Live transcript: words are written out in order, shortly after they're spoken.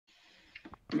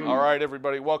All right,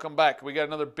 everybody, welcome back. We got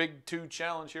another Big Two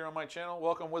challenge here on my channel.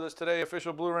 Welcome with us today,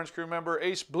 official Blue Wrench crew member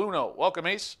Ace Bluenote. Welcome,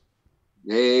 Ace.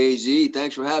 Hey Z,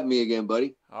 thanks for having me again,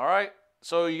 buddy. All right,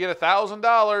 so you get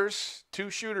 $1,000, 2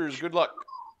 shooters. Good luck.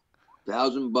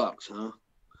 $1,000,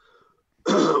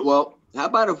 huh? Well, how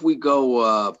about if we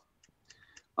go?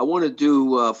 I want to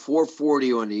do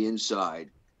 440 on the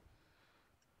inside,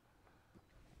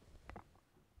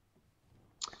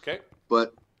 Okay.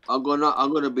 but they're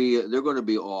gonna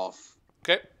be off,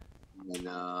 Okay. and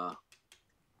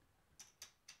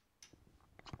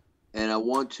I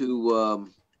want to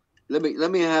let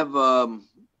me have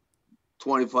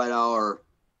 $25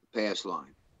 pass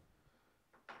line,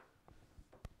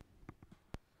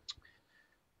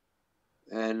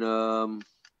 and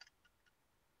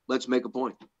let's make a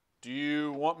point. Do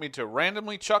you want me to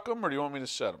randomly chuck them, or do you want me to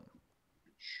set them?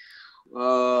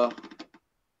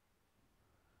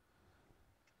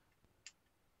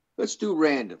 Let's do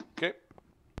random. Okay.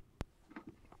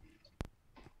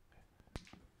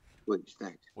 Please,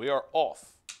 thanks. We are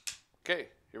off. Okay,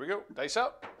 here we go. Dice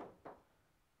out.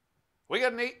 We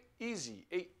got an 8. Easy.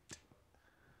 8.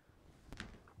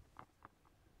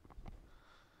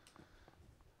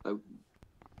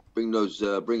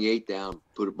 Bring 8 down,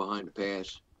 put it behind the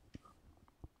pass.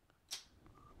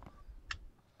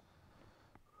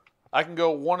 I can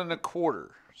go 1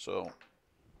 1/4. So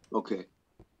Okay,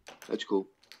 that's cool.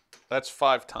 that's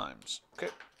 5 times. Okay.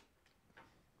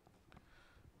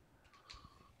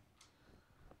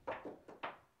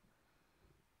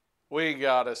 We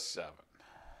got a 7.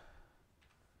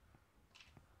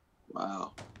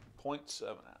 Wow,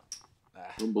 0.7 out.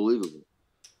 unbelievable.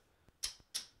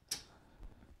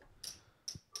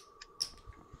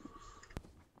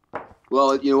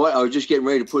 Well, you know what? I was just getting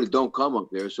ready to put a "don't come" up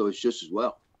there, so it's just as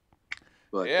well.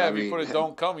 But Yeah, I if you mean, put a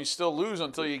don't come, you still lose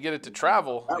until you get it to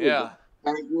travel. that was Yeah. a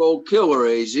bankroll killer,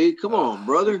 Az. Come on,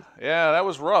 brother. Yeah, that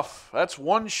was rough. That's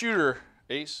 1 shooter,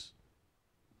 Ace.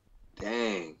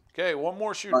 Dang. Okay, 1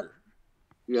 more shooter.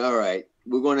 Yeah, all right.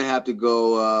 We're going to have to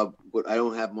go. But I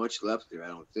don't have much left there. I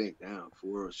don't think now.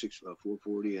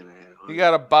 440, and I had 100. You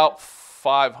got about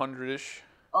 500-ish.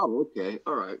 Oh, okay.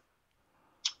 All right.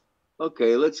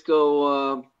 Okay, let's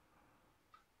go.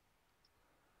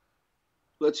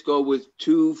 Let's go with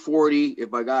 240.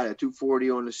 If I got it, 240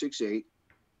 on the 6/8.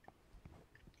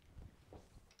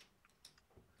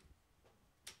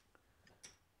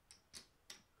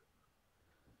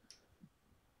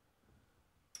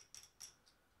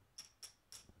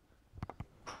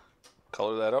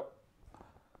 Color that up.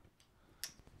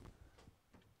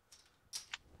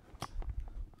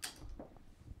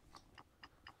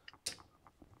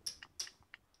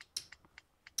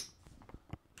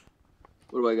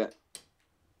 What do I got?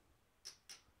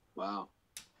 Wow.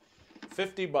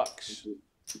 $50.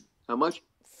 How much?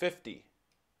 50.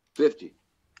 50.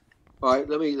 All right.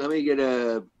 Let me get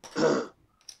a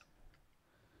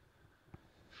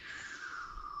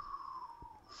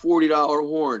 $40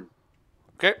 horn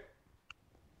Okay.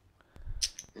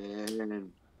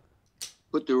 and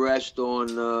put the rest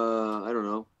on. I don't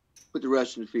know. Put the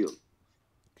rest in the field.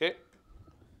 Okay.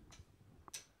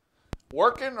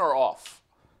 Working or off?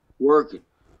 Working.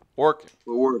 Working.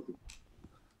 We're working.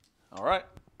 All right.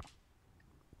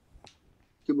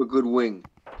 Give him a good wing.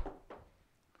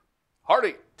 Heart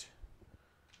 8.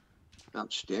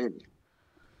 Outstanding.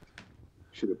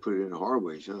 Should have put it in the hard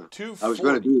ways, huh? 240. I was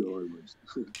going to do the hard ways.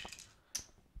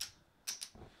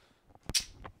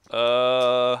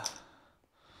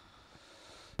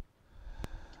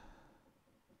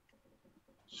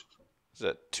 Is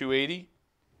that 280?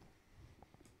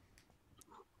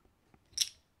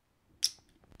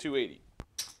 280.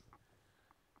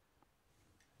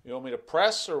 You want me to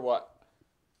press or what?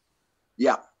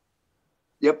 Yeah.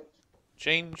 Yep.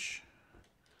 Change.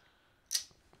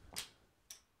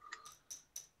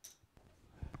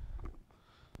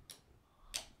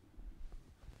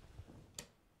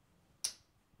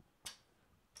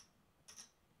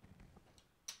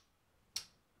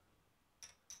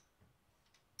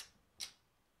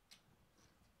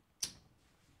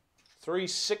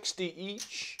 $360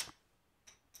 each.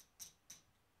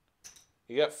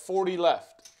 You got 40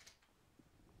 left.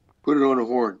 Put it on a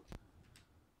horn.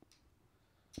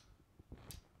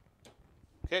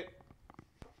 Okay.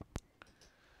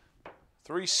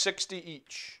 $360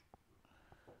 each.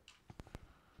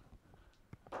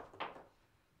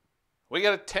 We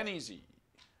got a 10 easy.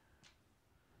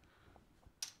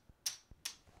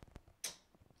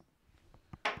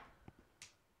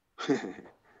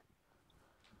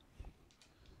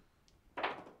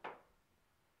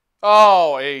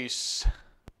 Oh, ace.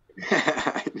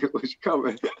 It was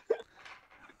coming.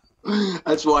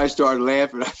 That's why I started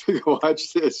laughing. I figured,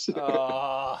 watch this.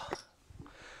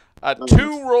 A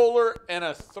 2-roller and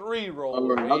a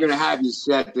 3-roller. I'm gonna have you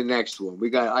set the next one.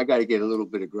 I got to get a little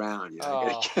bit of ground.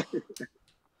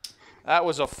 That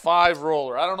was a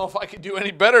 5-roller. I don't know if I could do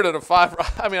any better than a 5.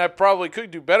 I mean, I probably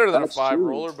could do better than a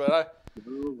 5-roller, but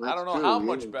I don't know how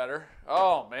much better.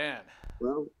 Oh man.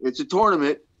 Well, it's a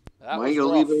tournament. That was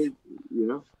rough. Leave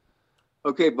it,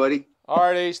 Okay, buddy. All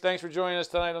right, Ace. Thanks for joining us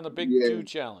tonight on the Big 2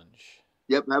 Challenge.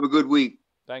 Yep. Have a good week.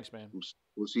 Thanks, man.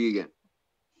 We'll see you again.